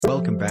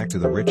Welcome back to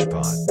the Rich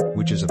Pod,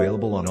 which is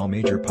available on all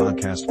major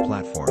podcast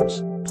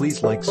platforms.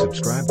 Please like,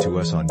 subscribe to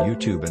us on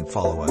YouTube and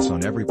follow us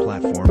on every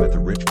platform at the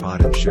Rich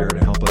Pod and share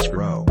to help us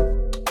grow.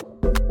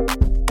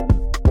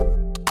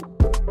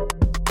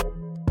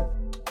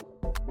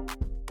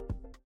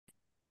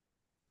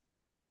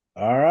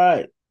 All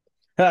right.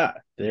 Ha,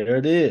 there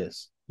it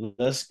is.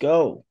 Let's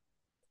go.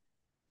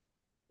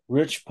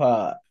 Rich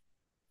Pod,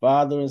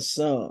 Father and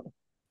Son,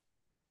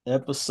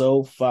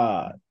 episode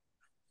 5.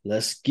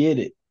 Let's get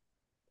it.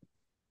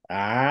 All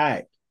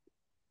right.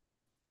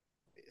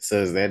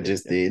 So is that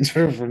just the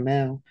intro for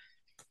now?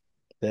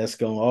 That's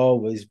going to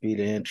always be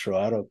the intro.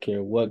 I don't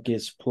care what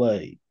gets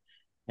played.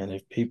 And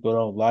if people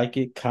don't like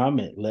it,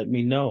 comment. Let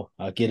me know.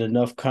 I get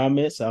enough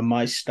comments, I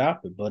might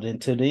stop it. But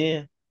until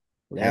then,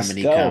 let's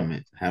go.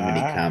 How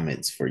many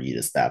comments for you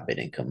to stop it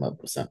and come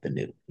up with something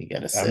new? You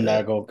gotta set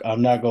up.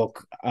 I'm not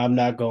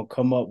gonna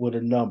come up with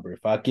a number.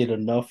 If I get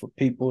enough of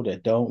people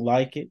that don't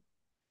like it,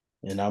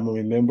 and I'm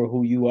gonna remember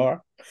who you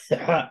are.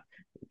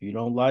 If you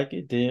don't like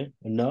it, then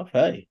enough.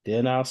 Hey,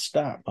 then I'll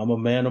stop. I'm a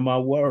man of my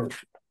word.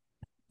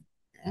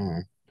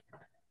 I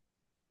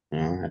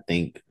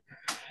think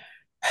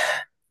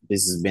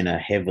this has been a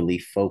heavily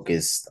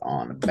focused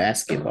on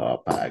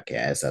basketball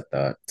podcast. I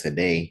thought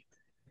today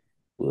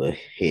we'll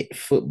hit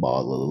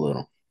football a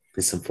little.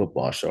 Get some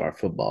football, show our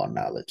football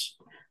knowledge.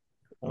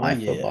 My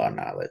football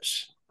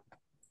knowledge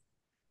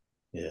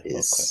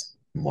is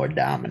more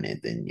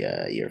dominant than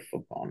your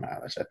football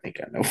knowledge. I think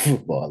I know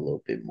football a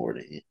little bit more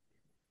than you.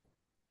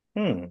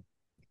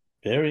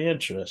 Very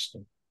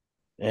interesting.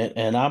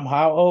 And I'm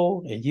how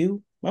old? And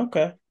you?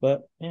 Okay,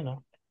 but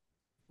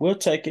we'll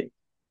take it.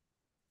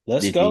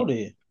 Let's go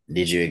then.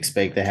 Did you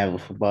expect to have a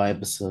football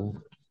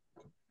episode?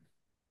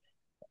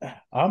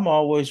 I'm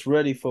always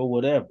ready for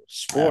whatever.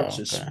 Sports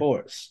is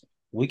sports.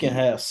 We can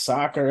have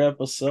soccer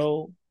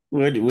episode.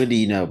 What do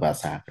you know about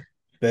soccer?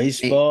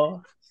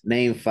 Baseball.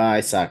 Name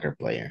 5 soccer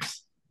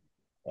players.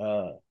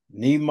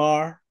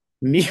 Neymar.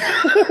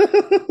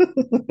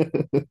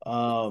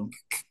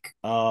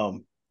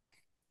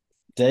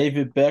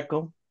 David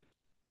Beckham.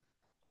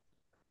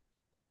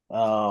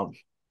 You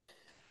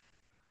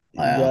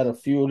got a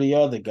few of the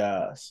other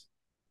guys.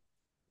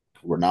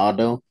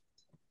 Ronaldo.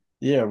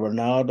 Yeah,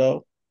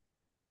 Ronaldo.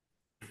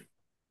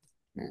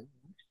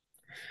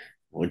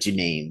 What'd you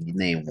name? You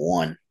named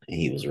one, and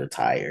he was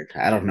retired.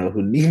 I don't know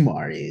who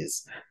Neymar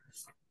is.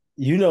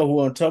 You know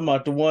who I'm talking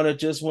about? The one that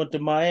just went to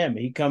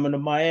Miami. He coming to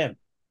Miami.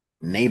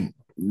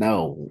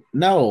 No,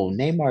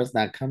 Neymar's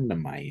not coming to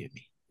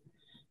Miami.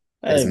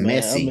 That's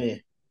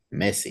Messi.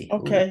 Messi.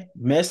 Okay,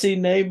 Messi,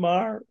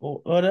 Neymar,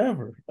 or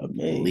whatever.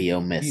 Leo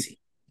Messi.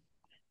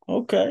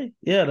 Okay,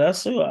 yeah,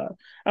 that's who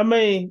I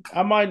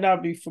might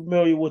not be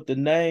familiar with the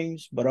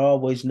names, but I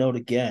always know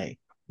the game.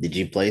 Did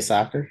you play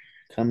soccer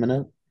coming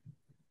up?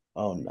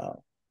 Oh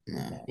no.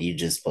 You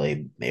just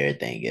play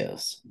everything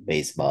else.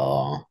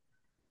 Baseball.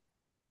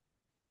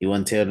 You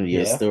want to tell them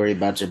your story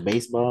about your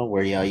baseball,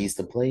 where y'all used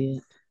to play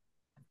it?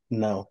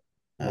 No.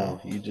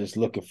 You just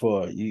looking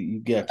for you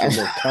got your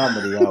little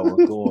comedy hour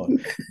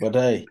going. But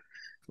hey,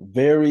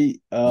 very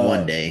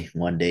one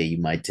day you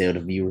might tell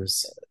the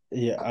viewers.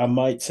 Yeah, I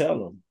might tell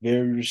them.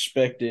 Very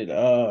respected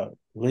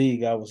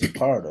league I was a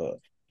part of.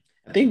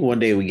 I think one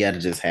day we got to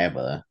just have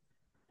a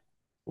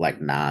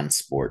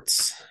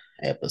non-sports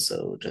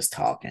episode, just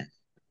talking.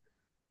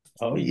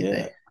 Oh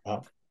yeah,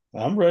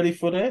 I'm ready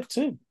for that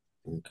too.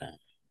 Okay,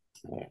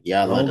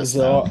 y'all let us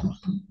know.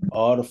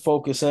 All the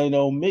focus ain't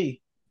on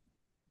me.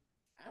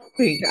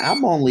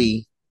 I'm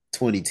only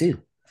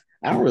 22.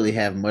 I don't really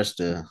have much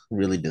to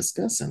really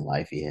discuss in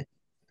life yet.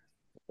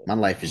 My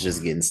life is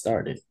just getting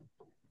started.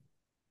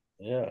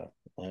 Yeah.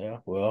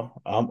 Well,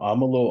 I'm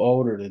a little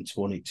older than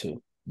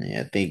 22.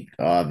 Yeah, I think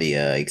all the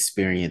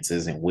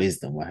experiences and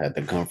wisdom will have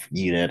to come from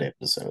you that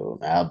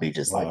episode. I'll be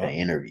just like an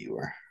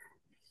interviewer.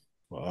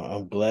 Well,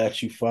 I'm glad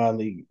you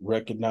finally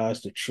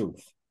recognized the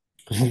truth.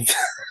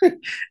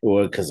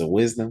 Well, because of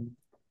wisdom.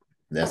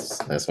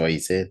 That's why you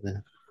said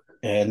that.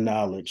 And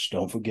knowledge.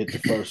 Don't forget the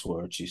first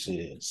word you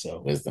said.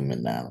 So wisdom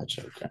and knowledge.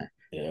 Okay.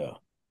 Yeah.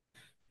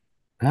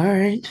 All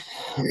right.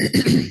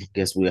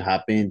 Guess we'll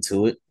hop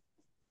into it.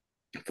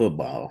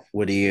 Football.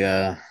 What are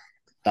your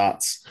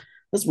thoughts?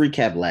 Let's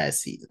recap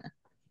last season.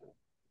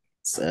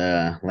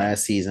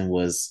 Last season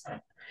was.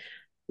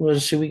 Well,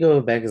 should we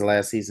go back as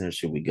last season or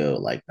should we go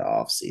like the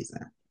off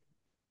season?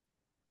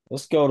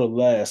 Let's go to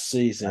last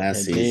season.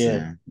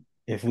 Then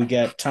if we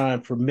got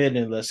time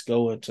permitting, let's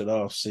go into the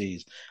off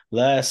season.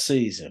 Last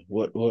season,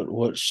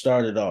 what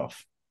started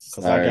off?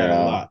 Because I got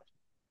a lot.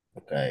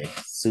 Okay.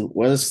 So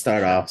let's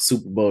start off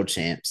Super Bowl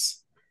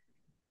champs.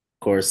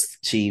 Of course, the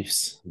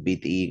Chiefs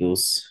beat the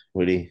Eagles.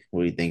 What do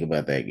you think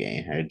about that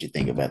game? How did you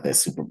think about that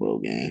Super Bowl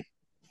game?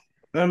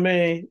 I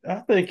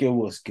think it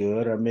was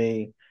good.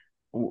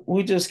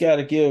 We just got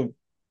to give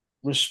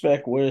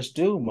respect where it's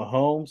due.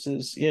 Mahomes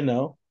is,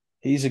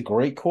 he's a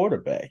great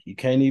quarterback. You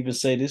can't even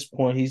say this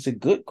point he's a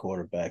good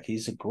quarterback.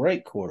 He's a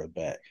great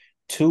quarterback.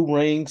 2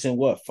 rings in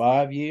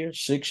 5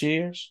 years, 6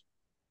 years?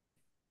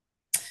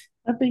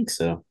 I think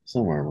so.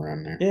 Somewhere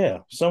around there. Yeah,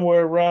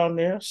 somewhere around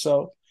there.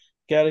 So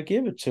got to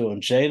give it to him.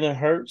 Jalen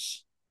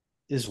Hurts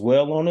is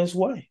well on his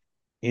way.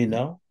 You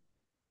know,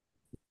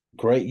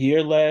 great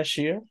year last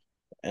year.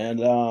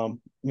 And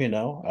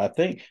I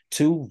think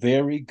two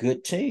very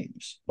good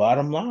teams.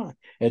 Bottom line.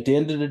 At the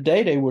end of the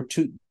day, they were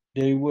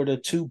the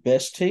two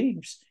best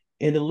teams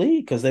in the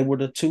league because they were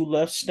the two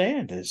left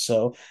standing.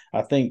 So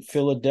I think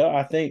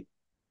I think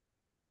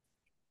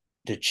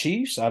the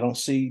Chiefs, I don't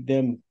see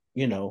them,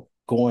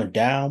 going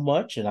down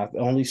much, and I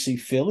only see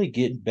Philly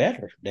getting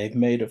better. They've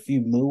made a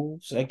few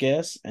moves, I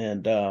guess,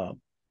 and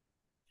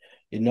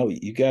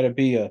you got to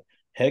be a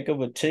heck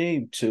of a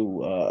team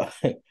to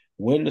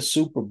win the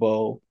Super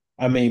Bowl.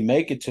 I mean,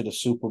 make it to the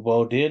Super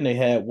Bowl. Then they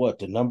had what,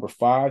 the number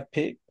 5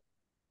 pick?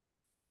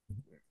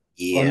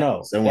 Or Yeah,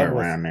 no, somewhere that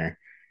was around there.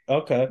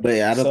 okay.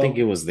 But I don't think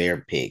it So was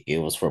their pick. It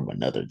was from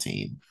another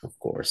team, of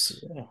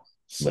course. yeah,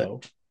 But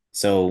so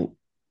so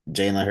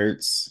Jalen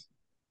Hurts,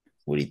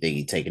 what do you think?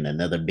 He taking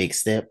another big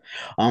step?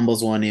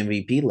 Almost won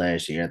MVP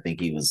last year. I think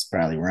he was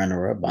probably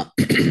runner up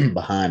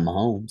behind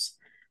Mahomes.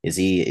 Is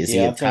he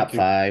yeah, a I think top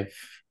you're, five?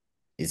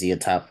 Is he a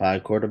top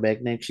five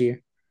quarterback next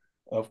year?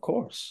 of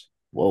course,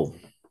 Whoa.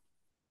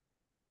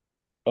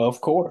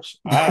 of course.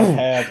 I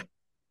have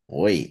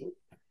Wait,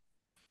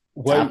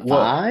 wait, top what?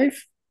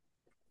 five?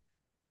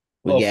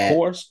 We Of got,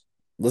 course,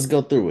 let's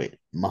go through it.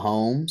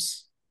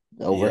 Mahomes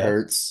over yeah.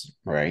 Hurts,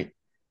 right?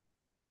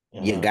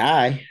 Your Uh-huh.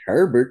 guy,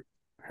 Herbert.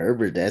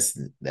 Herbert,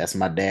 that's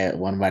my dad,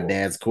 one of my Well,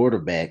 dad's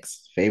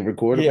quarterbacks, favorite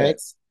yeah.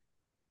 quarterbacks,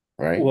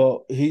 right?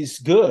 Well, he's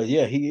good.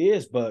 Yeah, he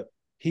is, but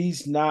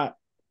he's not.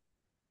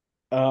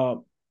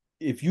 Um,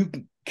 if you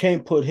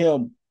can't put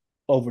him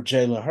over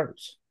Jalen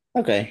Hurts,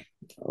 Okay.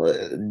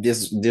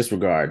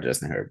 Disregard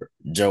Justin Herbert.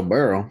 Joe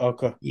Burrow,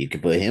 okay, you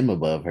could put him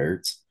above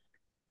Hurts.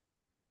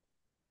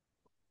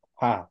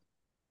 how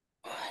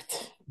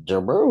What?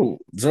 Joe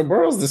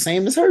Burrow's the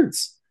same as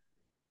Hurts.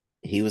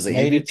 He was an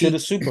made it to the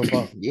MVP. Super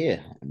Bowl?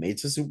 Yeah, made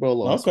to Super Bowl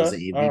loss, was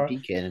Okay, an all right.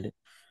 MVP candidate.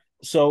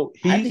 So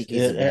I he's think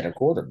he's a better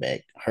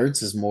quarterback.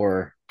 Hurts is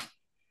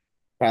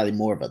probably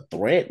more of a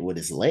threat with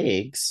his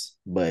legs,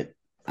 but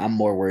I'm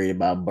more worried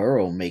about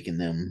Burrow making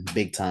them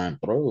big time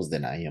throws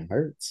than I am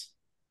Hurts.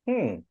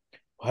 hmm.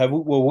 Have we,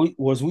 well, we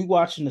was we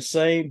watching the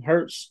same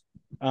Hurts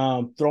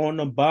throwing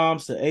them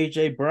bombs to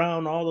AJ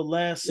Brown all the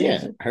last Yeah,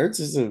 season? Hurts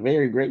is a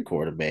very great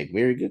quarterback,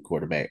 very good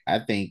quarterback. I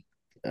think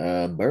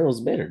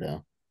Burrow's better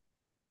though.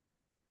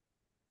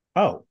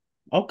 Oh,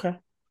 okay.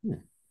 Hmm.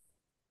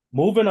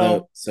 Moving So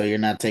on. so you're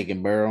not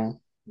taking Burrow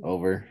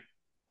over.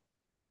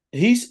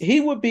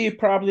 He would be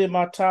probably in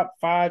my top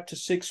 5 to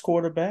 6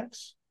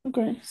 quarterbacks.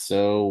 Okay.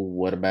 So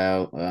what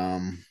about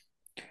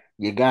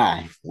your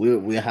guy?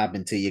 We'll hop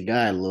into your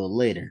guy a little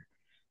later.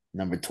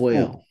 Number Who?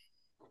 12,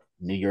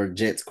 New York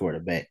Jets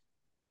quarterback.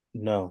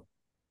 No.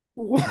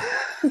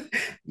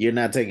 You're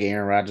not taking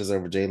Aaron Rodgers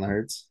over Jalen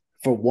Hurts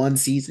for one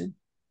season?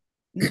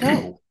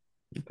 No.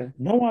 Okay.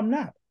 No, I'm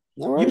not.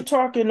 All You're right.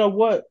 talking of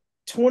what,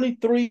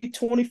 23,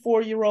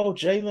 24-year-old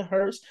Jalen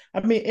Hurts?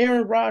 I mean,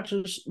 Aaron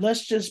Rodgers,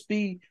 let's just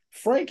be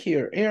frank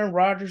here. Aaron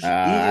Rodgers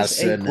I is a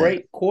shouldn't have.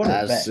 great I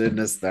quarterback. shouldn't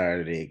have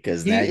started it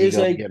because now He you're is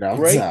gonna a get off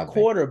great topic.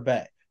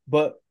 quarterback.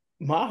 But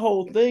my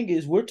whole thing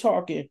is we're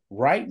talking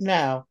right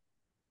now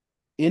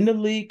in the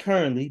league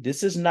currently.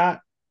 This is not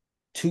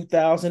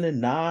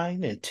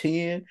 2009 and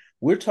 10.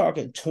 We're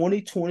talking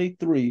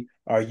 2023.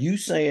 Are you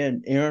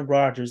saying Aaron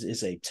Rodgers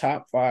is a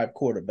top 5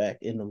 quarterback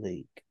in the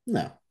league?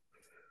 No,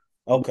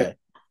 but Okay.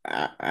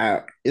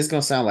 it's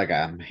gonna sound like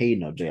I'm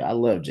hating on Jay. I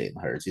love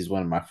Jalen Hurts. He's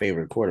one of my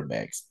favorite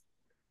quarterbacks.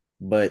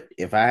 But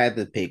if I had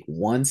to pick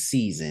one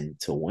season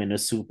to win a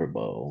Super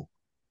Bowl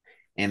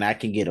and I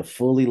can get a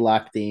fully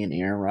locked in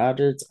Aaron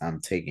Rodgers,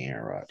 I'm taking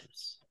Aaron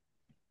Rodgers.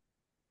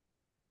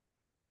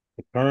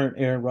 The current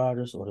Aaron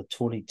Rodgers or the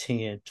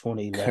 2010,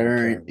 2011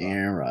 Current current Rodgers?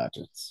 Aaron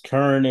Rodgers.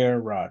 Current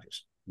Aaron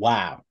Rodgers.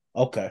 Wow.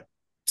 Okay.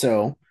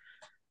 So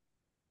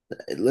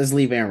let's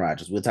leave Aaron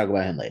Rodgers. We'll talk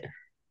about him later.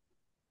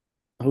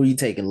 Who are you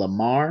taking?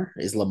 Lamar?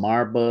 Is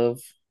Lamar above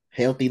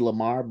healthy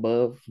Lamar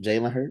above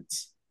Jalen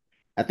Hurts?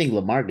 I think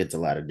Lamar gets a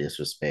lot of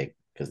disrespect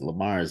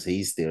because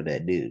he's still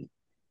that dude.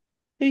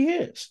 He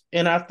is.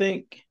 And I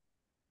think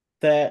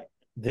that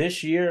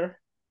this year,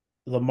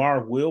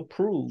 Lamar will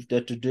prove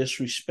that the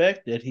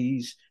disrespect that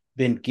he's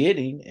been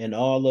getting and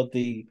all of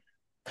the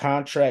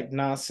contract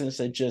nonsense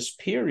and just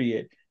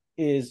period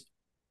is,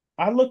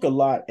 I look a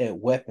lot at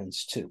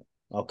weapons too.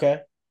 Okay.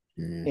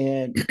 Mm.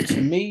 And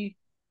to me,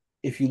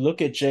 if you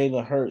look at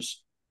Jalen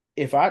Hurts,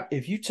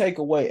 if you take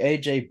away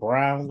AJ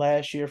Brown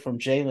last year from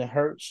Jalen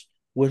Hurts,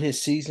 would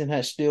his season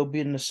have still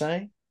been the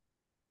same?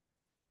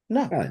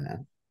 No. Probably not.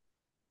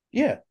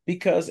 Yeah,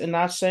 because and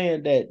not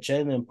saying that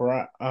Jalen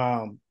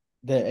Brown,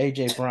 that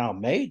AJ Brown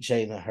made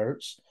Jalen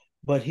Hurts,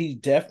 but he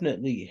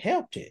definitely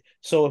helped it.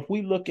 So if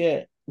we look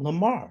at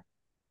Lamar,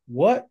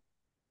 what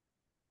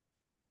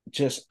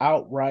just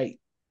outright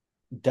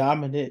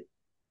dominant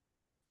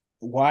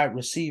wide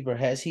receiver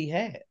has he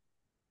had?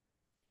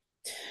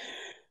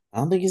 I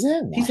don't think he's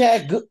had He's one.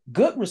 had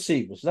good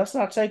receivers. Let's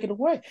not take it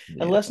away.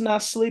 And Yeah, let's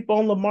not sleep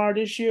on Lamar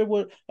this year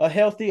with a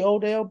healthy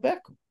Odell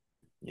Beckham.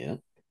 yeah.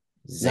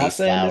 Zay Not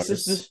saying this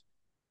is Flowers, this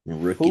the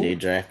rookie they who.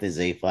 drafted,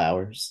 Zay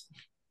Flowers.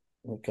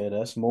 Okay,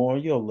 that's more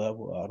on your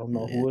level. I don't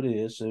know Yeah. who it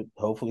is.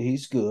 Hopefully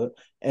he's good.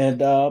 And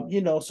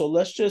so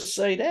let's just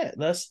say that.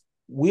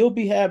 We'll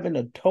be having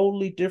a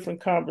totally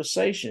different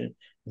conversation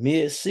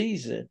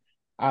mid-season.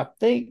 I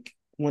think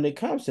when it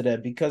comes to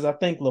that, because I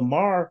think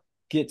Lamar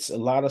gets a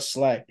lot of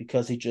slack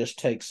because he just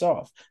takes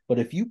off. But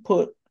if you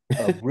put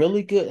a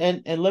really good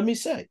and let me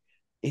say,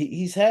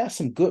 he's had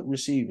some good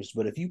receivers,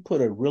 but if you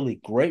put a really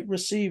great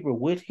receiver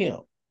with him,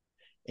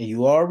 and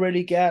you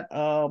already got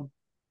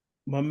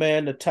my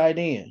man, the tight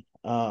end.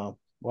 Well,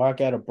 I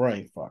got a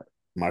brain fart.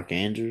 Mark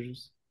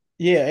Andrews.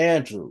 Yeah,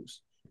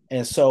 Andrews.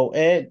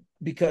 And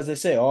because they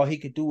say all he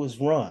could do is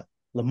run.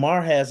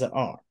 Lamar has an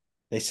arm.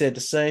 They said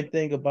the same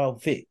thing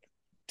about Vic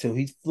till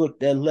he flicked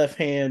that left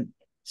hand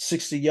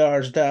 60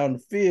 yards down the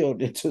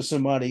field into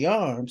somebody's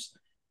arms.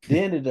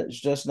 Then it's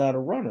just not a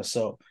runner.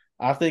 So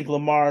I think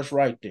Lamar's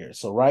right there.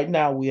 So right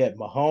now we have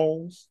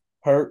Mahomes,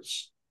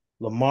 Hurts,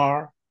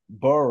 Lamar,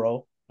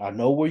 Burrow. I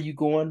know where you're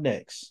going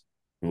next.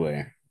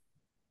 Where?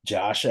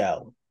 Josh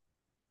Allen.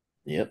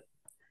 Yep.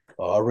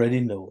 Already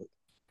knew it.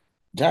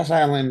 Josh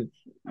Allen,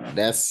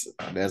 that's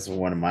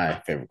one of my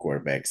favorite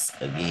quarterbacks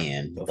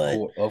again, but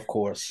Of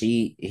course.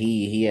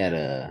 he had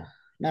a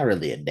not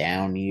really a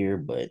down year,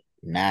 but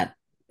not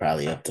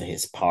probably up to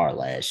his par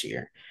last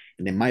year.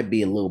 And there might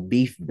be a little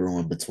beef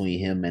brewing between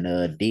him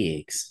and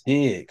Diggs.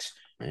 Diggs.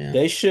 Yeah.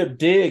 They ship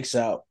Diggs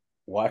out.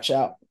 Watch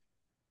out.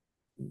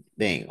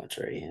 They ain't gonna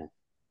trade him.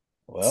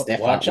 Well,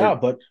 watch out.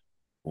 But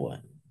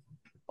what?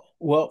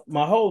 well,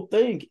 my whole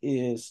thing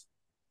is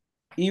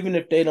even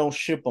if they don't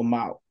ship him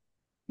out,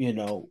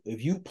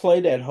 if you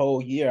play that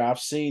whole year, I've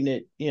seen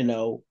it,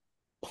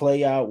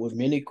 play out with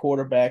many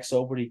quarterbacks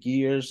over the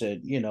years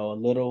and, a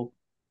little,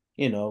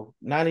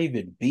 not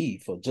even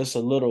beef or just a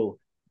little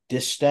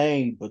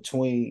disdain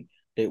between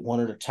one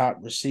of the top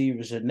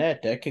receivers and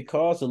that could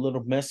cause a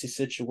little messy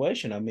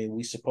situation. I mean,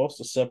 we're supposed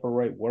to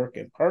separate work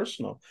and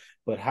personal,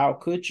 but how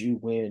could you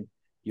when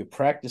you're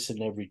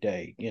practicing every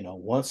day,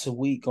 once a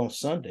week on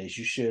Sundays,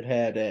 you should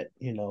have that,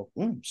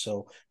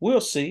 so we'll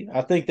see.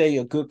 I think they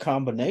a good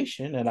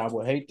combination and I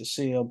would hate to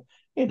see them,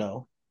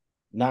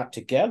 not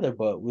together,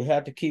 but we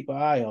have to keep an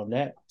eye on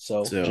that.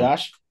 So So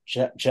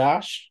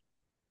Josh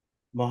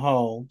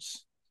Mahomes,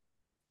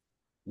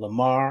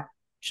 Lamar,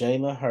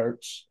 Jalen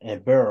Hurts,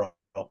 and Burrow.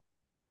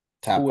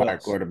 top Who five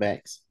else?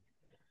 quarterbacks.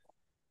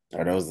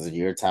 Are those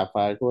your top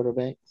five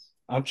quarterbacks?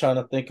 I'm trying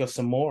to think of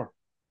some more.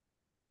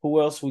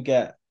 Who else we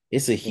got?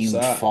 It's a huge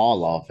Beside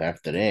fall off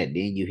after that.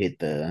 Then you hit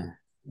the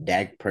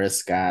Dak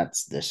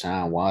Prescott's,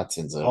 Deshaun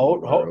Watson's of the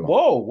world.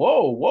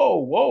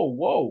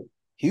 whoa.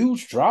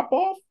 Huge drop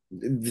off?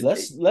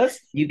 Let's let's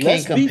You can't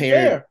let's be compare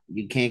fair.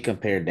 you can't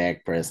compare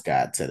Dak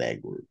Prescott to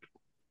that group.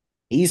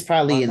 He's Why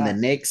probably in the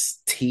not?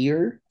 next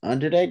tier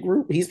under that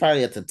group. He's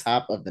probably at the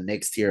top of the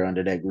next tier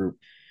under that group,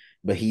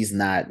 but he's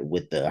not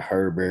with the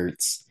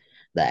Herberts,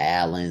 the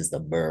Allens,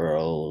 the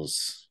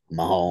Burrows,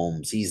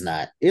 Mahomes. He's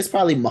not. It's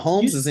probably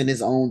Mahomes You is in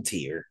his own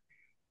tier,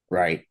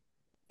 right?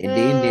 And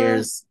then uh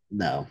there's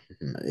no,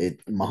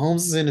 Mahomes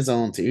is in his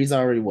own tier. He's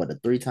already what a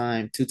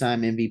two-time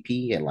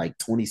MVP at like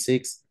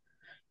 26.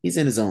 He's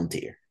in his own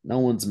tier. No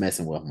one's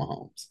messing with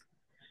Mahomes.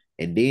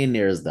 And then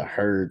there's the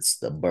Hurts,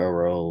 the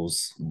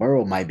Burrows.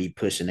 Burrow might be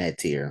pushing that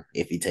tier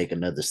if he take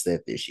another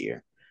step this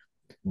year.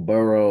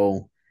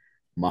 Burrow,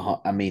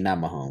 I mean not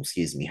Mahomes,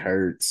 excuse me,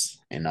 Hurts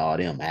and all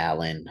them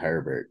Allen,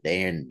 Herbert.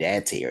 They're in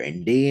that tier.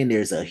 And then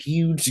there's a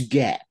huge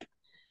gap.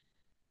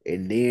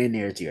 And then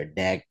there's your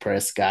Dak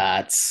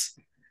Prescott's.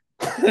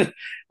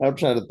 I'm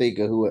trying to think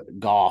of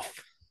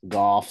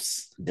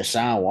Goff's,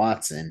 Deshaun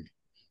Watson.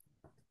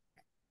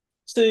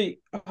 see,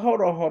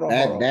 hold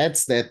on.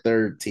 That's that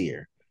third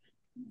tier.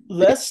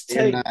 Let's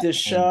They're take not. And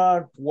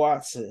Deshaun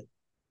Watson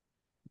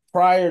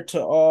prior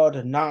to all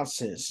the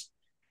nonsense.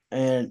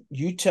 And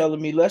you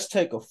telling me let's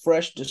take a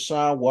fresh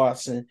Deshaun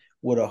Watson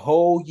with a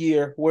whole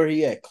year where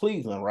he at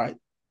Cleveland, right?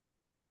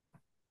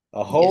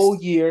 A whole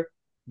yes, year.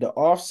 The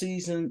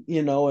offseason,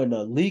 and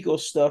the legal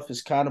stuff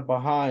is kind of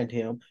behind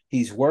him.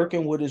 He's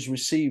working with his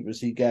receivers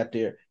he got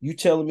there. You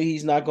telling me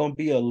he's not going to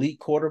be an elite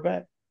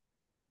quarterback?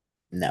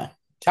 no.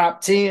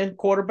 Top 10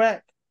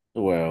 quarterback?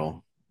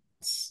 Well,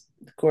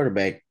 the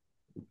quarterback,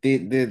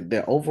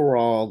 the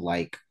overall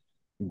like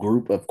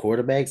group of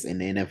quarterbacks in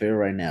the NFL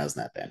right now is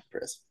not that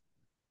impressive.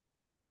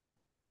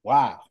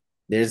 Wow.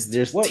 There's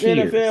What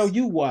NFL tiers.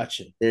 you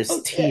watching?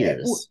 There's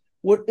tiers.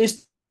 What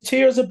it's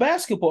tiers of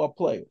basketball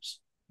players.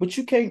 But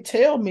you can't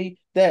tell me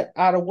that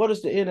out of what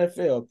is the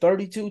NFL,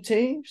 32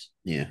 teams?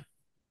 Yeah.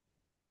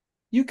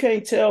 You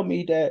can't tell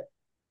me that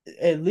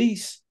at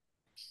least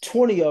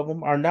 20 of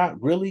them are not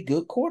really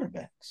good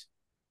quarterbacks.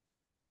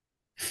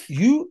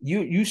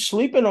 You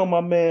sleeping on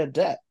my man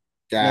Dak.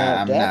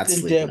 Now I'm Dak not and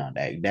sleeping Deb, on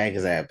Dak. Dak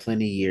has had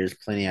plenty of years,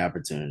 plenty of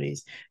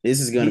opportunities. This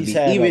is going to he's be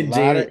had a even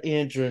lot of Jared,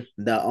 injury.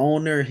 the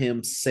owner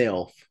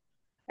himself,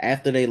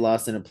 after they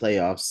lost in the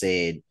playoffs,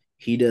 said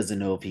he doesn't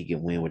know if he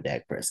can win with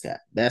Dak Prescott.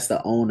 That's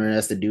the owner.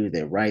 That's the dude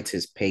that writes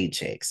his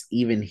paychecks.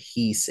 Even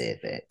he said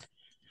that.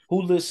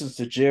 Who listens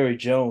to Jerry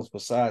Jones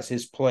besides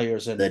his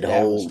players and the The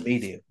Dallas whole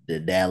media? the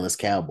Dallas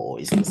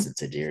Cowboys listen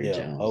to Jerry Yeah.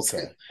 Jones.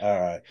 Okay. All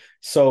right.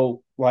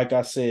 So, like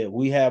I said,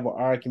 we have an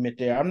argument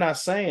there. I'm not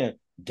saying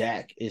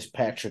Dak is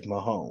Patrick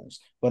Mahomes,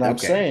 but I'm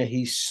Okay. saying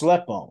he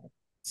slept on.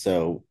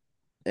 So,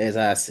 as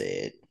I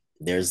said,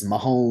 there's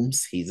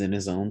Mahomes. He's in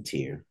his own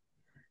tier.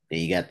 Then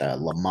you got the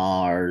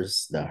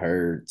Lamars, the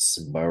Hurts,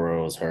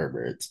 Burrows,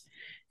 Herberts,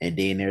 and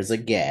then there's a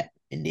gap.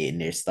 And then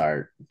there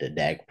start the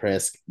Dak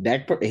Prescott.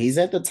 He's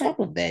at the top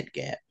of that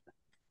gap,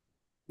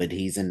 but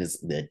he's in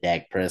the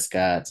Dak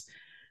Prescott's.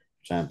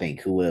 I'm trying to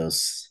think who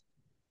else.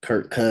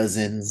 Kirk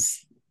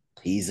Cousins.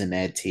 He's in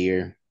that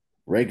tier.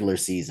 Regular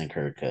season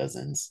Kirk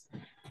Cousins.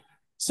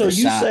 So The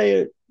you shot.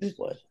 say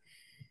What?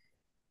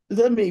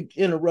 let me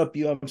interrupt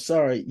you. I'm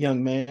sorry,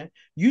 young man.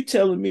 You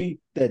telling me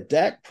that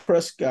Dak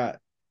Prescott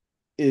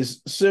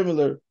is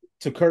similar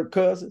to Kirk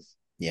Cousins?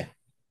 Yeah.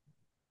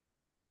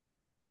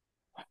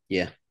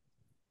 Yeah.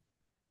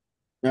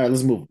 All right,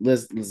 let's move.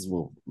 Let's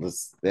move.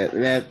 Let's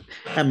that.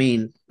 I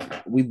mean,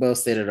 we both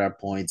stated our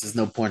points. There's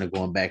no point of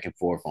going back and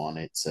forth on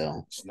it.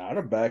 So It's not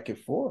a back and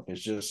forth.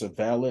 It's just a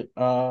valid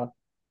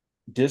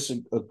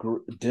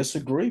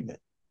disagreement.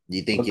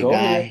 you think But go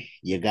ahead.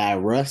 your guy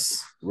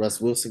Russ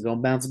Wilson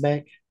gonna bounce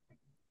back?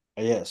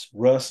 Yes,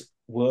 Russ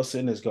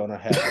Wilson is going to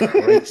have a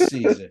great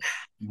season.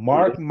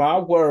 Mark my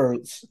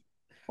words,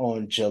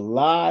 on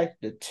July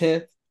the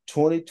 10th,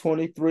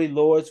 2023,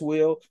 Lord's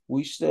will,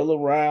 we still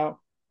around.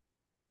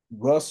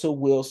 Russell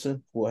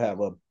Wilson will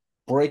have a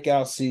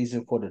breakout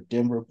season for the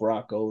Denver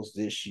Broncos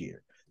this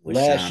year. With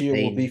Last Sean year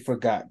will be Payton?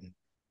 forgotten.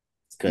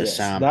 Because Yes,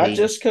 Sean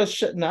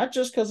Payton. not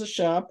just because of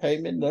Sean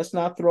Payton. Let's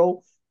not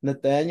throw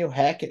Nathaniel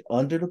Hackett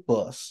under the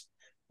bus,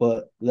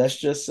 but let's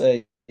just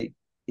say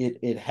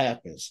it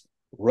happens.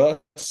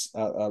 Russ,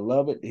 I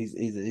love it.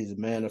 He's a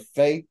man of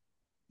faith.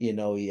 You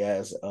know, he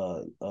has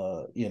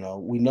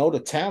we know the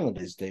talent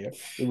is there.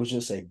 It was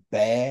just a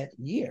bad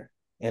year,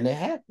 and it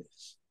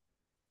happens.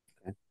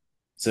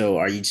 So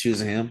are you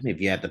choosing him if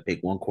you had to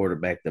pick one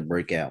quarterback to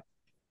break out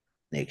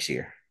next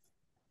year?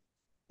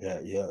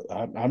 Yeah.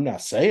 I'm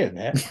not saying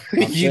that.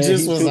 I'm You saying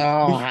just was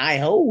all high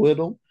ho with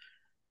him.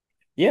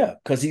 yeah,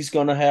 because he's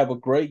gonna have a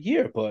great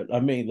year. But I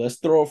mean, let's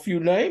throw a few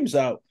names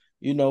out.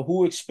 You know,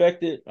 who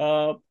expected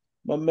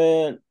my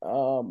man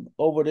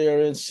over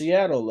there in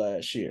Seattle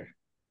last year?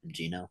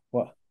 Geno.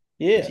 Well,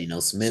 yeah. Geno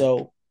Smith.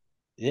 So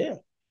yeah,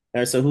 All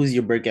right, so who's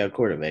your breakout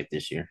quarterback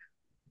this year?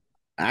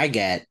 I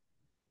got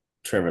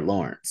Trevor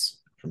Lawrence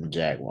from the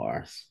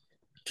Jaguars.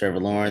 Trevor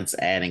Lawrence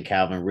adding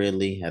Calvin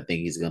Ridley. I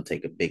think he's going to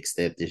take a big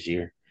step this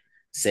year.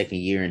 Second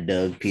year in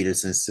Doug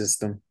Peterson's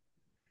system.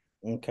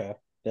 okay,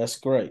 that's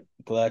great.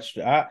 Glad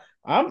you.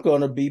 I'm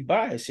gonna be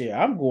biased here.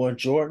 I'm going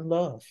Jordan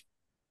Love.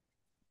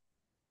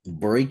 I'm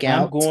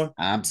Breakout. going.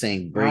 I'm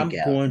saying I'm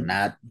breakout, going not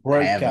have a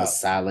breakout.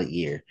 solid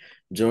year.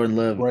 Jordan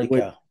Love, what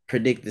Breakout.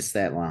 predict the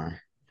stat line?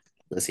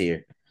 Let's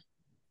hear.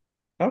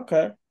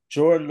 Okay.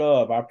 Jordan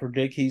Love, I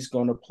predict he's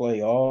going to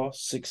play all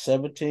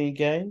 17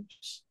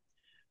 games.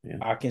 Yeah.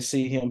 I can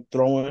see him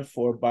throwing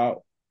for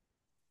about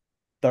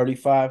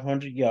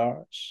 3,500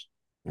 yards.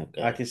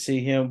 Okay. I can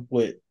see him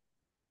with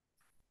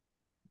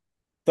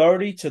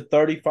 30 to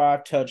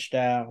 35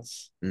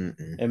 touchdowns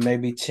and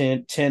maybe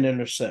 10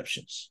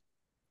 interceptions.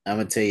 I'm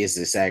gonna tell you it's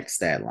the exact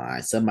stat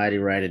line. Somebody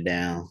write it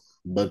down,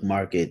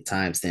 bookmark it,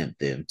 timestamp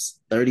them.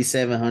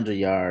 3,700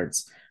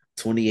 yards,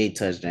 28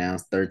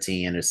 touchdowns,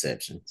 13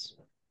 interceptions.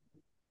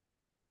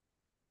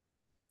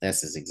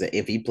 That's his exact.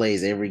 If he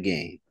plays every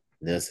game,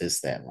 that's his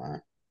stat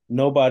line.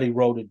 Nobody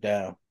wrote it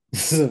down.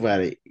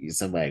 somebody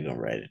gonna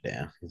write it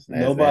down. That's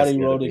Nobody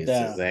gonna wrote be it his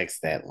down. exact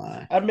stat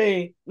line. I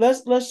mean,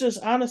 let's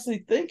just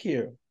honestly think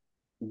here.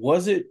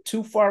 Was it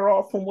too far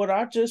off from what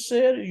I just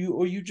said?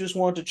 Or you just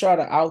wanted to try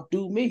to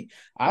outdo me?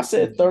 I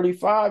said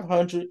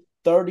 3,500,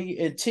 30,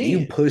 and 10.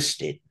 You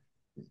pushed it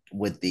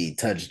with the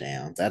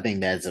touchdowns. I think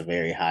that's a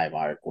very high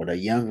mark with a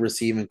young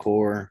receiving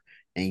core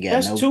and you got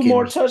That's no two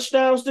more chemistry.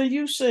 touchdowns than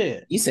you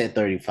said. You said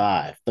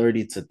 35,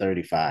 30 to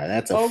 35.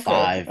 That's a Okay.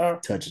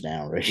 5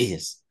 touchdown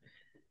radius.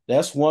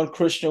 That's one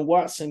Christian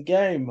Watson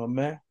game, my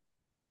man.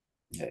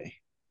 Okay.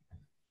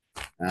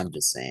 I'm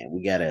just saying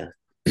we gotta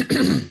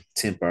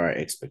temper our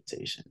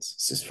expectations.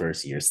 It's his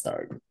first year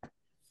starting.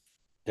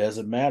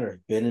 Doesn't matter.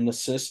 Been in the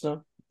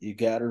system. You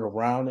got it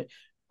around it.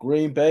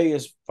 Green Bay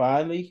is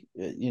finally,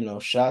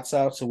 shots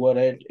out to what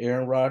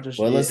Aaron Rodgers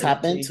Well, did. let's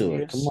hop 18 into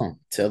it. Come years. on.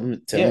 Tell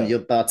them your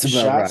thoughts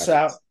about Shots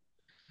out. Rodgers.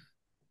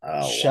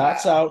 Oh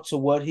Shots wow. out to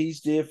what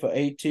he's did for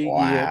 18 years.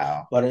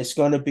 Wow. But it's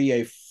going to be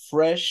a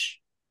fresh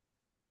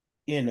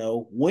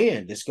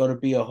wind. It's going to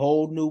be a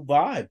whole new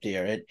vibe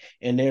there.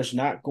 And there's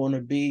not going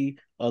to be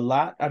a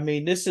lot. I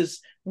mean, this is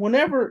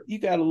whenever you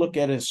got to look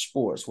at it in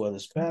sports, whether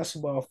it's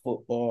basketball,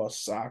 football,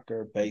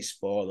 soccer,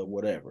 baseball, or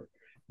whatever.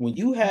 When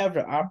you have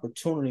the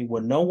opportunity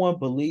when no one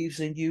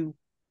believes in you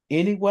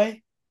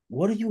anyway,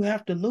 what do you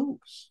have to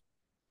lose?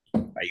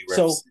 Are you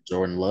So referencing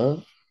Jordan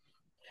Love?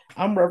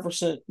 I'm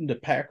representing the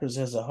Packers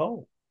as a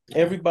whole. Yeah.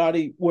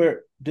 Everybody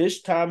where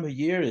this time of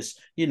year is,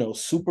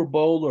 Super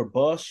Bowl or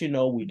bust,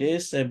 we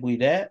this and we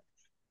that.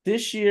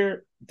 This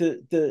year,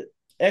 the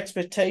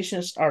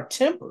expectations are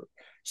tempered.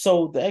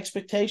 So the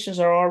expectations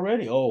are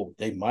already, oh,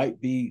 they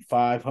might be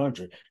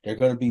 500. They're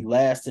going to be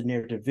last in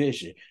their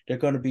division. They're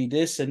going to be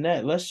this and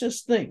that. Let's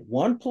just think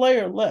one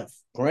player left.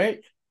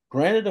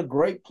 Granted, a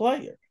great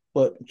player,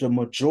 but the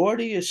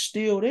majority is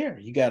still there.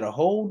 You got a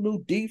whole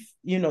new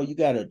you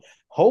got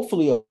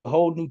hopefully a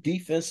whole new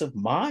defensive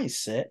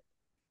mindset,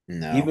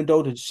 No. even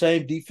though the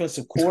same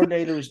defensive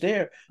coordinator is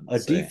there, a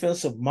Say.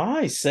 defensive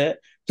mindset.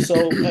 So,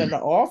 and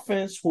the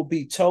offense will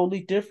be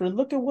totally different.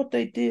 Look at what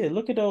they did.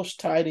 Look at those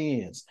tight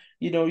ends.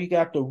 You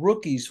got the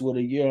rookies with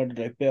a year under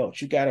their belt.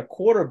 You got a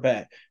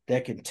quarterback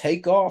that can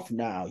take off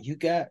now. You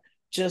got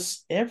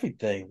just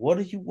everything. What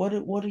do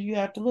you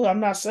have to look?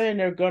 I'm not saying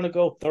they're gonna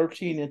go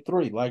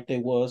 13-3 like they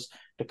was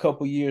the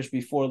couple years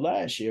before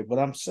last year, but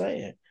I'm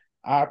saying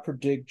I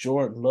predict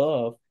Jordan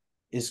Love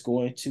is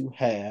going to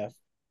have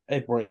a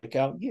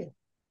breakout year.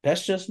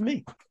 That's just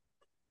me.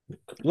 A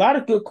lot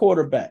of good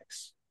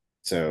quarterbacks.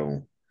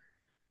 So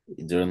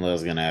Jordan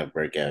Love's gonna have a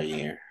breakout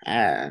year.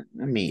 I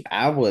mean,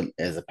 I would,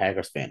 as a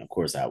Packers fan, of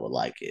course, I would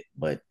like it,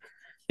 but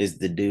it's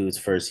the dude's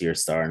first year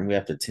starting. We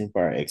have to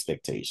temper our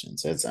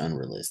expectations. That's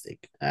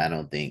unrealistic. I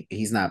don't think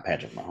he's not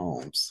Patrick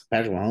Mahomes.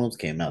 Patrick Mahomes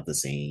came out the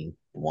scene,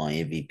 won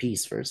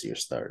MVP's first year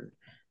starting.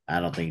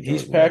 I don't think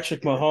He's Jordan Love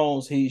should Patrick do that.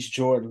 Mahomes. He's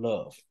Jordan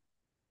Love.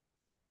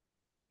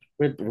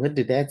 What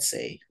did that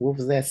say? What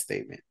was that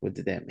statement? What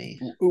did that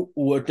mean?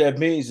 What that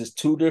means is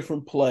two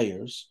different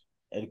players,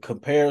 and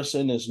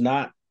comparison is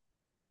not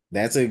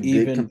That's a good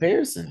even.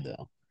 comparison,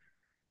 though.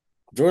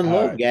 Jordan All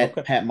Love right. got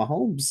Okay. Pat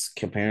Mahomes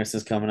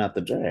comparisons coming out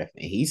the draft,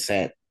 and he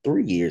sat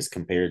 3 years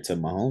compared to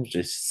Mahomes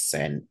just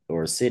sat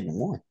or sitting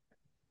one.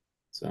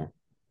 So,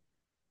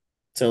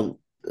 so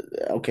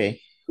okay,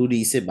 who do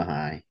you sit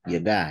behind? Your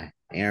guy,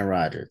 Aaron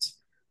Rodgers.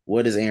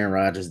 What is Aaron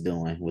Rodgers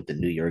doing with the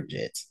New York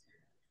Jets?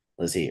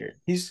 Let's hear it.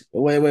 He's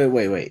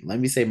Wait. Let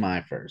me say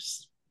mine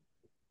first.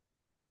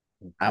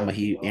 I'm a cut me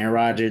huge off. Aaron Okay.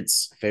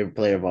 Rodgers, favorite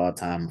player of all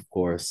time, of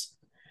course.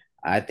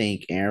 I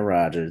think Aaron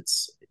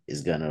Rodgers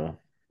is gonna.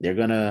 They're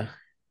gonna.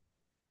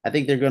 I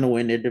think they're gonna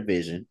win their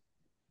division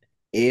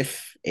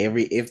if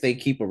they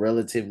keep a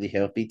relatively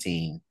healthy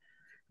team.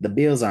 The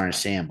Bills are in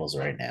shambles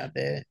right now,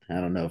 Dad. I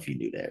don't know if you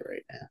knew that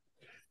right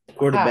now.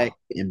 Quarterback How?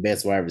 and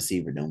best wide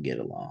receiver don't get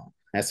along.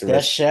 That's the That's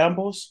rest.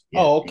 shambles.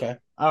 Yeah, Oh, okay.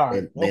 All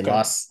right. they Okay.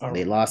 lost. All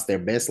They right. lost their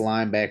best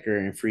linebacker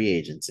in free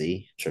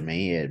agency,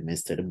 Tremaine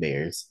Edmonds, to the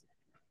Bears.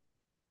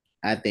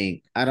 I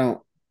think I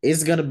don't.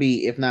 It's gonna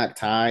be if not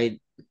tied.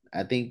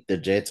 I think the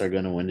Jets are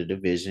gonna win the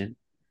division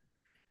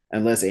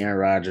unless Aaron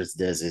Rodgers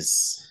does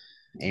his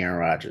Aaron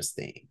Rodgers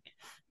thing.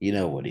 You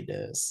know what he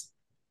does.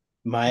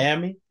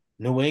 Miami,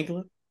 New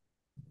England.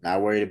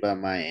 Not worried about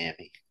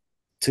Miami.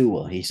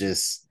 Tua, he's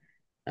just.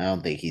 I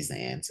don't think he's the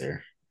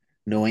answer.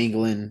 New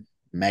England,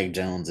 Mac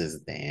Jones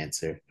isn't the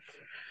answer.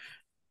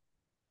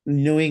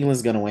 New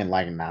England's gonna win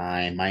like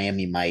nine.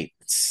 Miami might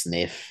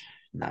sniff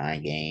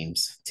 9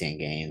 games, 10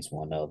 games,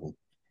 one of them.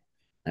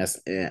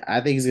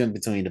 I think it's gonna be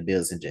between the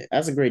Bills and Jets.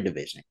 That's a great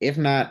division. If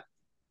not,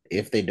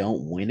 if they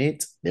don't win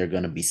it, they're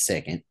gonna be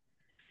second.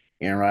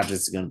 Aaron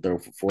Rodgers is gonna throw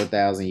for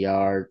 4,000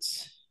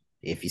 yards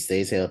if he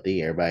stays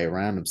healthy. Everybody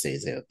around him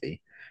stays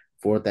healthy.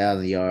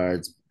 4,000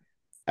 yards.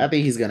 I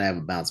think he's gonna have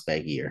a bounce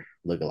back year,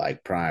 looking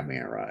like prime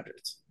Aaron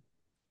Rodgers.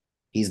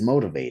 He's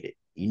motivated.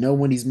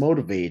 When he's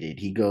motivated,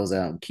 he goes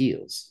out and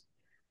kills.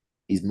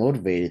 He's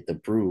motivated to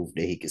prove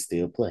that he can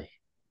still play.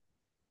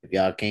 If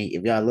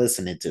y'all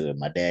listening to it,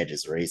 my dad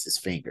just raised his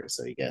finger,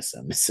 so he got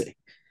something to say.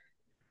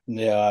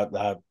 Yeah,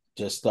 I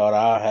just thought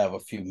I'll have a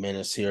few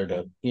minutes here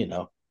to,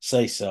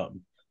 say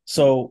something.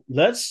 So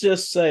let's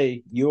just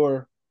say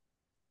you're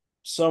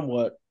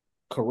somewhat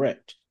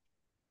correct.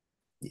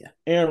 Yeah,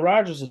 Aaron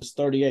Rodgers is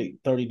 38,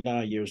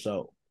 39 years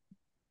old.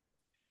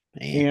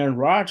 man. Aaron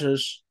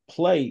Rodgers'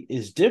 play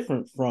is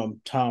different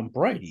from Tom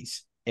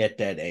Brady's at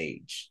that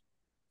age.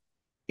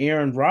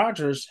 Aaron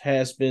Rodgers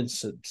has been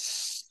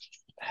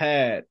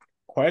had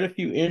quite a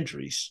few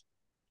injuries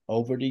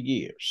over the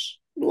years.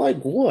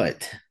 Like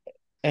what?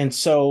 And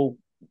so,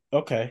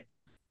 okay,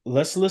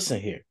 let's listen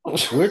here.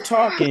 We're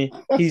talking,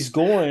 he's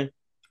going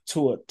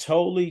to a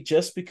totally,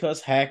 just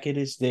because Hackett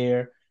is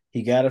there,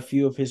 he got a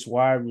few of his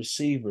wide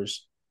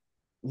receivers.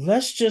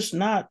 Let's just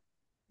not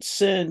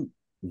send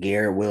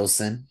Garrett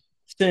Wilson,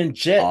 send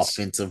Jets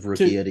offensive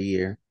rookie to of the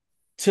year.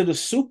 to the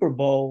Super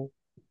Bowl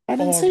I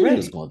didn't say they was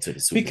already. going to the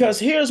Super Because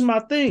Bowl. here's my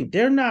thing.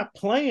 They're not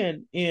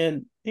playing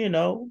in,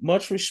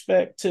 much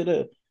respect to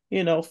the,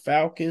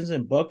 Falcons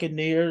and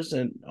Buccaneers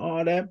and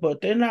all that,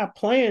 but they're not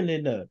playing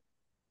in the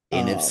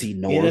NFC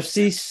North,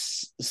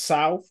 NFC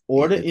South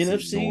or the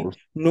NFC NFC North.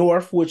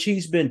 North, which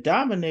he's been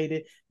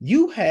dominated.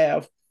 You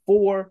have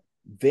four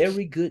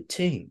very good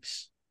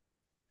teams.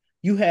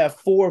 You have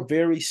four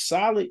very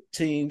solid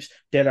teams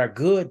that are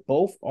good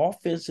both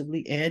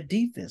offensively and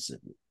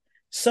defensively.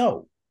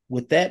 So,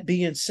 with that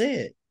being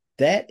said,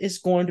 that is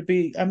going to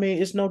be, I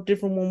mean, it's no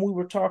different when we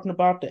were talking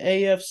about the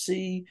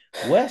AFC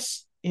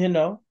West,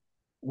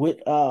 with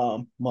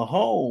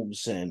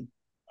Mahomes and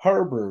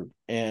Herbert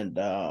and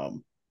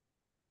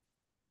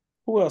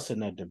who else in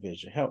that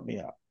division? Help me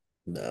out.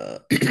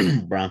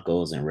 The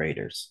Broncos and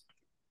Raiders.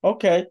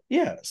 Okay,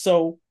 yeah.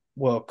 So,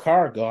 well,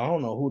 Cargo, I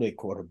don't know who their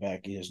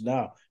quarterback is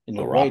now in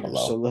the Raiders.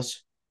 So Garoppolo.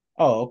 let's.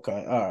 Oh,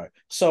 okay, all right.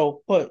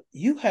 So, but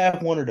you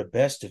have one of the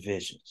best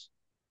divisions.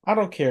 I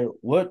don't care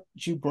what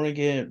you bring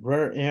in.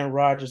 Aaron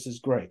Rodgers is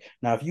great.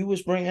 Now, if you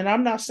was bringing,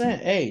 I'm not saying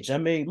age. I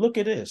mean, look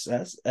at this.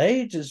 That's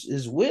age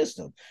is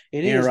wisdom.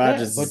 It Aaron is that.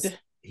 Rodgers But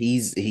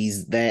is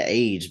he's that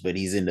age, but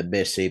he's in the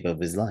best shape of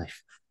his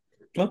life.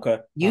 okay,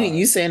 You all right,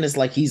 you saying it's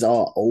like he's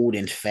all old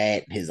and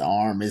fat, his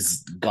arm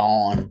is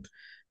gone.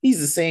 He's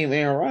the same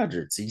Aaron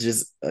Rodgers. He's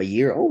just a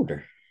year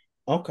older.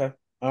 okay,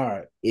 all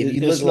right. If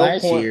you look It's no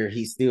last point. year,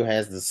 he still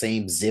has the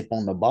same zip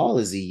on the ball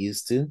as he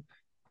used to.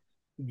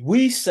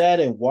 We sat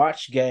and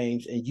watched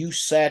games, and you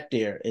sat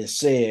there and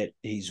said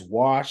he's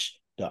washed.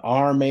 The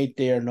arm ain't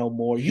there no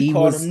more. You He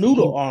called was him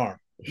noodle arm,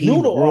 he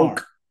noodle arm.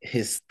 broke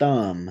his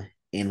thumb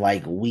in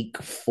like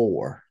week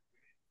 4.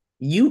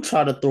 You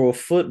try to throw a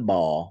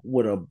football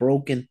with a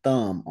broken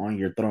thumb on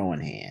your throwing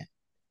hand.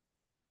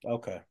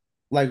 Okay,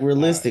 Like all right.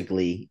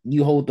 realistically,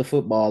 you hold the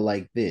football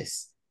like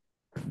this.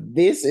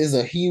 This is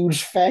a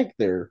huge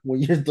factor when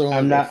you're I'm throwing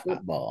a not.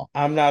 football.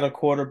 I'm not a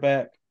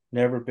quarterback.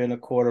 Never been a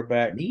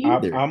quarterback. Me I'm.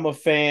 either. I'm a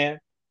fan.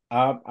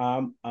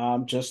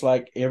 I'm just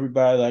like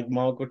everybody, like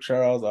my Uncle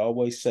Charles. I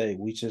always say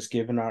we just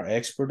giving our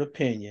expert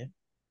opinion,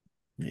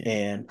 Yeah.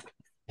 and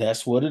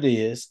that's what it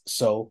is.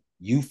 So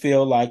you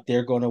feel like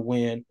they're going to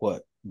win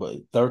what? But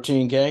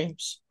 13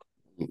 games?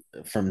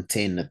 From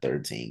 10 to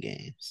 13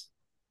 games.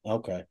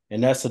 Okay.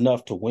 And that's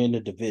enough to win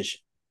the division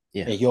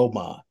Yeah. in your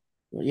mind.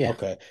 Well, yeah.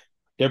 Okay.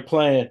 They're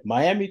playing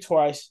Miami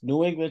twice,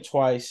 New England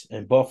twice,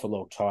 and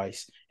Buffalo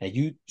twice.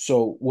 And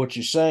so what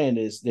you're saying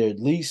is they're at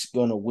least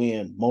gonna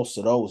win most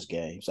of those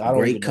games. I don't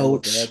Great even know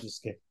what the coach, others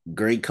get.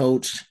 great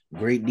coach,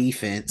 great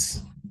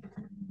defense.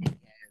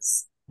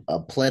 Has a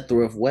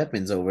plethora of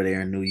weapons over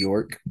there in New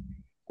York,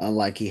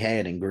 unlike he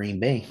had in Green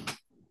Bay.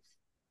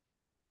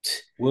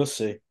 We'll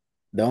see.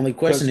 The only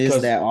question is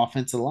Because that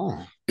offensive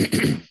line.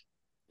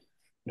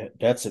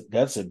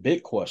 that's a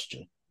big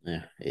question.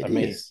 Yeah, I it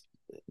mean, is.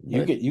 you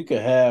But could you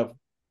could have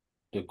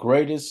the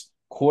greatest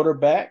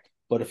quarterback,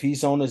 but if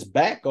he's on his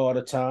back all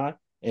the time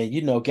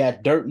and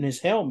got dirt in his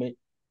helmet,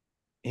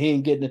 he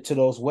ain't getting it to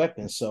those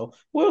weapons. So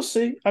we'll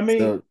see. I mean,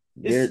 so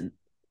it's there,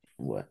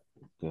 what?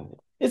 Go ahead.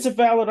 it's a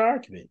valid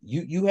argument.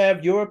 You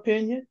have your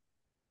opinion,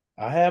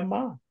 I have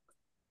mine.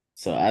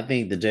 So I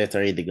think the Jets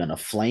are either gonna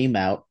flame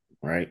out,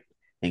 right,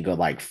 and go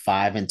like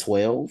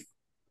 5-12,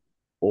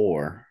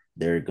 or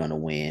they're gonna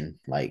win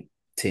like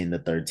 10 to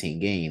 13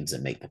 games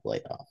and make the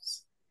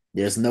playoffs.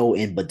 There's no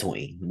in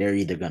between. They're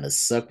either gonna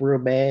suck real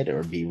bad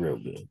or be real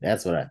good.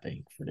 That's what I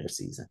think for their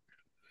season.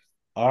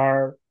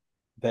 Are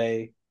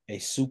they a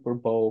Super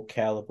Bowl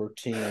caliber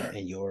team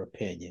in your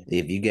opinion?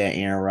 If you got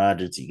Aaron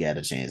Rodgers, you got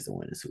a chance to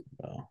win the Super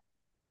Bowl.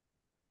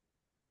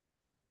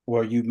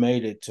 Where you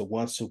made it to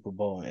one Super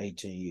Bowl in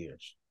 18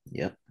 years?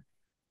 Yep.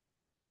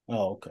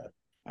 Oh, okay.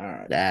 All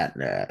right.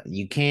 That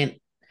you can't.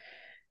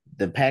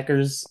 The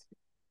Packers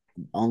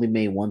only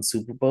made one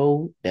Super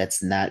Bowl.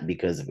 That's not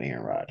because of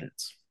Aaron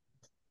Rodgers.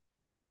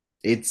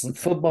 It's Okay.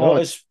 football. Well,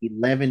 It's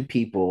 11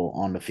 people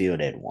on the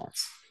field at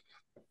once.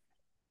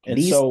 and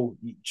These so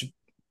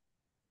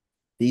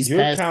these you're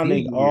past few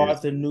counting all years,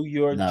 the New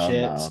York no, no,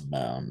 Jets.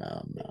 no, no,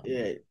 no, no,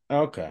 Yeah.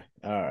 Okay.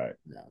 All right.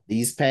 no.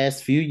 These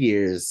past few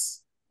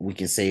years, we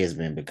can say it's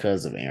been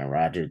because of Aaron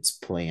Rodgers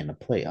playing the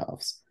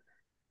playoffs.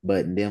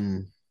 But in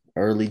them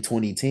early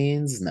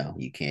 2010s, no,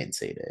 you can't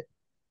say that.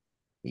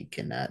 You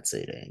cannot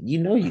say that. You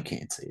know you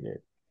can't say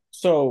that.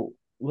 So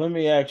let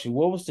me ask you,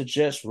 what was the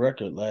Jets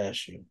record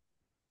last year?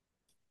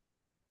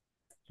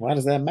 Why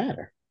does that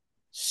matter?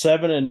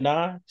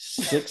 7-9,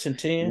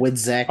 6-10. With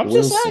Zach I'm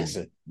just Wilson.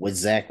 asking. With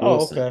Zach Oh,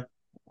 Wilson. okay.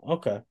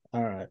 Okay.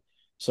 All right.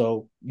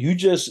 So you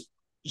just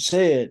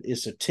said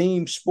it's a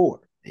team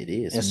sport. It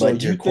is. And so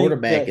But your you think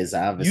quarterback that is you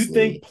think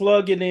obviously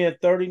plugging in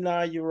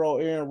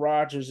 39-year-old Aaron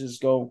Rodgers is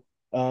going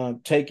to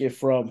take it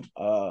from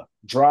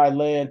dry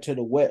land to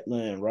the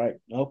wetland, right?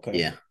 Okay.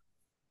 yeah.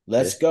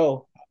 Let's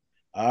go.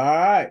 All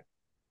right.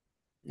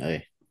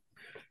 Hey,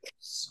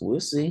 we'll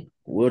see.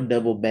 We'll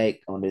double back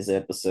on this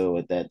episode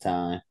at that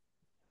time.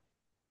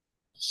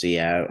 See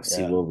Yeah.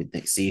 what we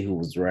think. See who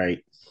was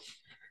right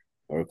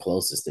or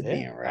closest to Yeah.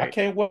 being I right.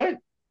 can't wait.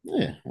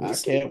 Yeah, we'll I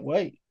see. can't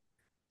wait.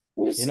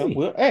 We'll see.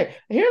 Hey,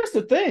 here's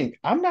the thing.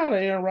 I'm not an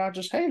Aaron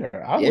Rodgers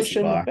hater. I Yes, wish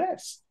you him the are.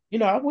 best.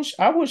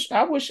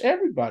 I wish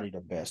everybody the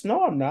best.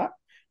 No, I'm not.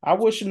 I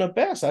wish him the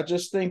best. I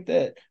just think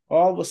that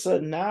all of a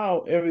sudden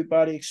now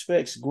everybody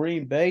expects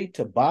Green Bay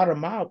to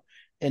bottom out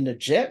and the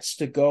Jets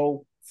to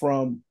go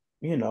from,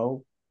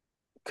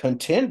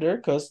 contender,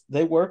 because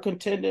they were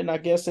contending, I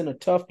guess, in a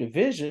tough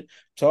division,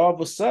 to all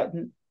of a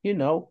sudden, you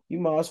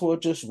might as well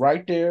just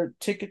write their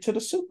ticket to the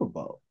Super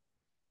Bowl.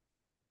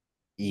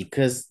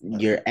 Because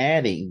you're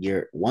adding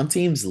your one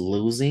team's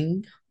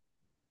losing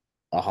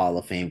a Hall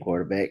of Fame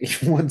quarterback,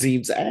 one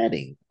team's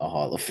adding a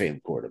Hall of Fame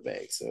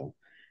quarterback. So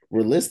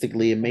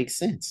realistically, it makes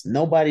sense.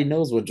 Nobody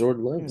knows what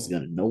Jordan Love is Hmm.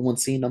 gonna. No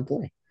one's seen him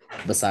play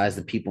besides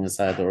the people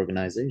inside the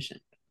organization.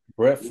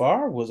 Brett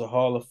Favre was a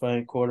Hall of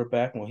Fame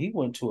quarterback when he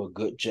went to a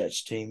good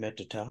Jets team at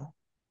the time.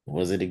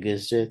 Was it a good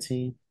Jet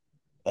team?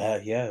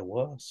 Yeah, it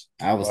was.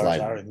 I As was far as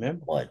like, I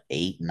remember. what,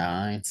 8,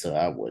 9? So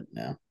I wouldn't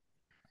know.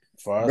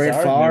 As far as Brett I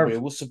remember, Favre,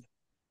 it was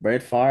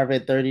Brett Favre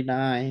at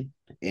 39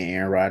 and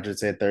Aaron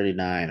Rodgers at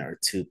 39 are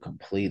two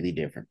completely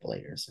different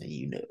players, and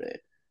you know that.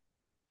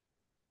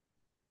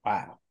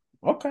 wow.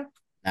 Okay.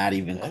 Not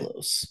even Hey,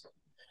 close.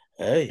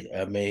 hey,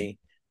 I mean,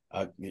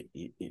 I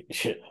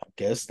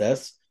guess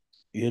that's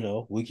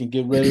we can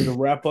get ready to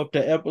wrap up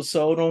the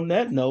episode on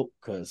that note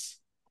because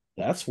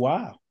that's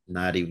wild.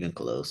 Not even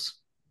close.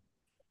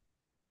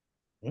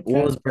 What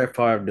Okay. was Brett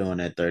Favre doing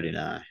at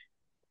 39?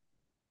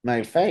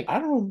 Matter of fact, I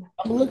don't.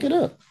 I'm gonna look it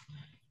up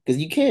because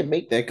you can't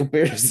make that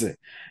comparison.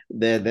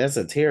 That's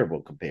a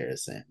terrible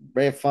comparison.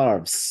 Brett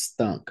Favre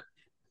stunk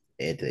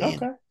at the end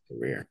of Okay. his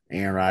career.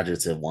 Aaron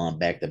Rodgers have won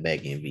back-to-back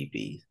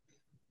MVPs.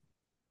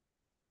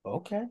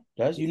 Okay.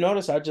 That's you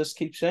notice I just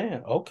keep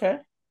saying okay.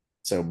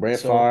 So Brett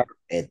So Favre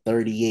at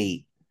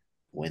 38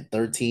 went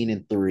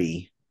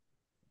 13-3,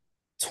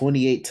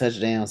 28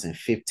 touchdowns and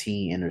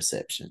 15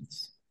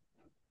 interceptions.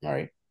 All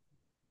right.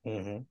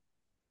 mhm.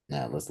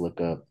 Now let's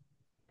look up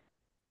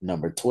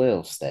number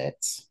 12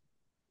 stats.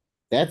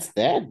 That's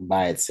that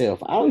by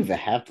itself. I don't even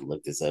have to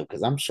look this up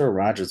because I'm sure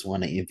Rodgers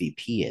won an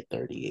MVP at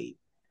 38.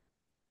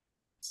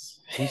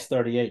 He's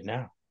 38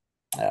 now.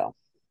 Oh,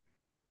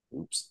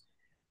 oops.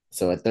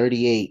 So at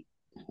 38,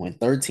 went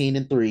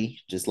 13-3,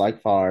 just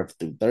like Favre,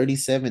 threw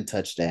 37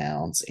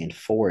 touchdowns and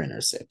 4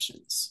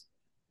 interceptions.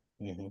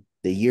 Hmm.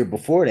 The year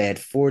before that,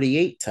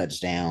 48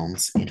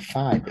 touchdowns and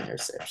 5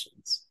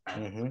 interceptions.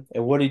 And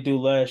what did he do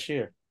last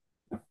year?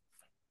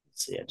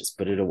 See, I just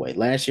put it away.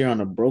 Last year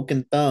on a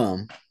broken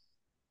thumb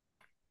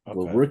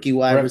with Okay. rookie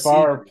wide Brett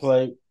Favre receivers,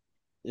 played.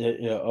 Yeah,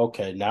 yeah,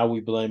 okay. Now we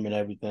blaming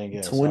everything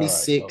else. All right.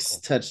 26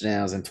 Okay.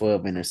 touchdowns and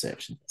 12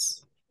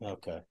 interceptions.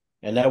 Okay.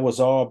 And that was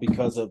all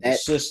because of the That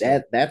system,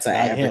 that that's an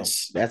not him.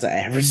 average. That's an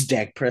average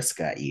Dak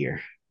Prescott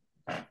year.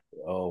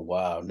 Oh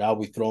wow. Now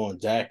we throwing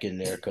Dak in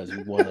there because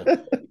we want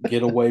to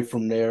get away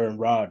from there and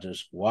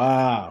Rodgers.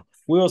 Wow.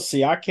 We'll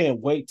see. I can't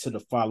wait to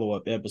the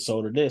follow-up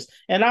episode of this.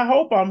 And I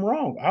hope I'm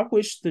wrong. I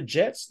wish the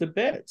Jets the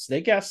best.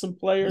 They got some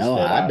players No,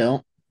 that I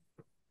don't.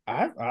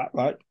 I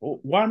like. Well,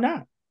 why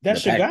not? The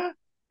That's your Pack guy.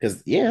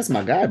 because yeah, it's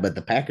my guy. But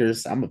the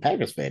Packers, I'm a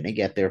Packers fan. They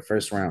got their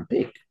first round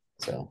pick,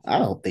 so I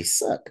hope they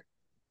suck.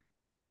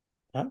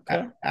 I,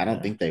 Okay. I don't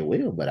Yeah. think they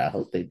will, but I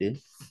hope they do.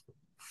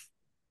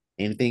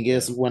 Anything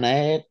else Yeah. you want to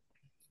add?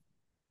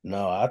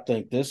 No, I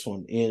think this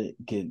one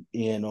get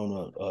in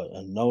on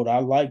a note. I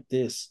like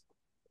this.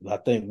 I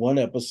think one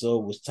episode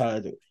was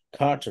tied to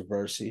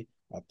controversy.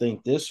 I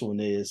think this one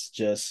is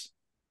just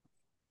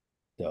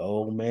the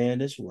old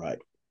man is right.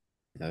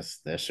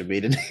 That should be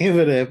the name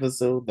of the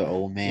episode. The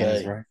old man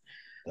is Hey, right.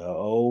 the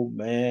old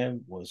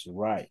man was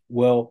right.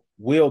 Well,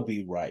 will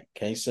be right.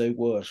 Can't say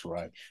was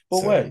right.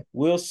 But So wait,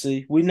 we'll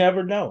see. We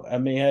never know. I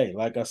mean, hey,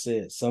 like I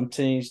said, some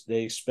teams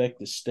they expect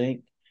to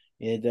stink,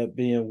 end up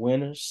being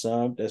winners.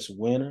 Some that's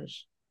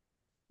winners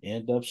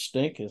end up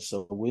stinking.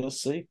 So we'll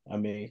see. I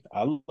mean,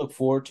 I look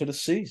forward to the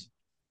season.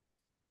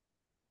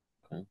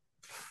 okay.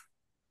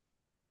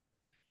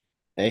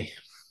 Hey,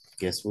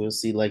 guess we'll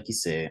see. Like you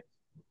said.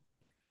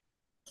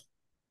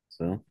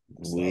 So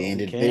That's we all we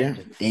ended can there.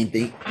 do.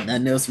 Anything?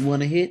 Nothing else you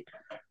want to hit?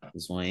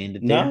 Just want to end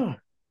it there. No,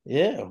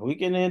 yeah, we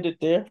can end it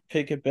there.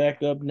 Pick it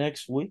back up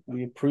next week.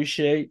 We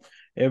appreciate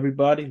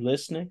everybody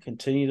listening.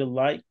 Continue to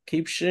like,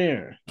 keep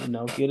sharing,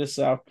 get us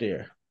out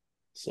there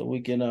so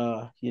we can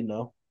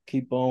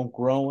keep on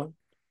growing,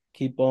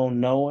 keep on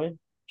knowing.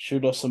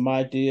 Shoot us some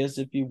ideas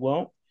if you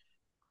want.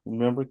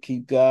 Remember,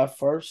 keep God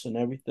first and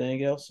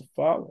everything else will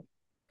follow.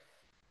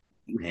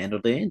 You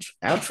handled the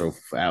outro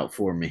out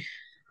for me.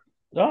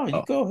 Oh, you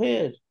Oh, go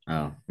ahead.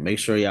 make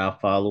sure y'all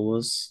follow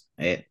us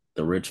at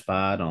the Rich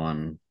Pod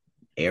on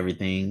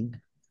everything.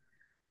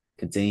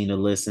 Continue to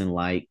listen,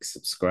 like,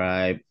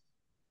 subscribe.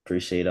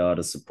 Appreciate all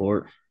the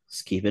support.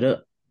 Let's keep it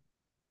up.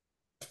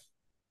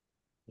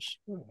 Sure.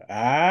 All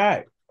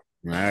right.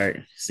 All right.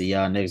 See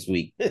y'all next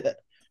week. All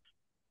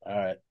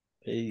right.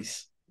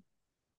 Peace.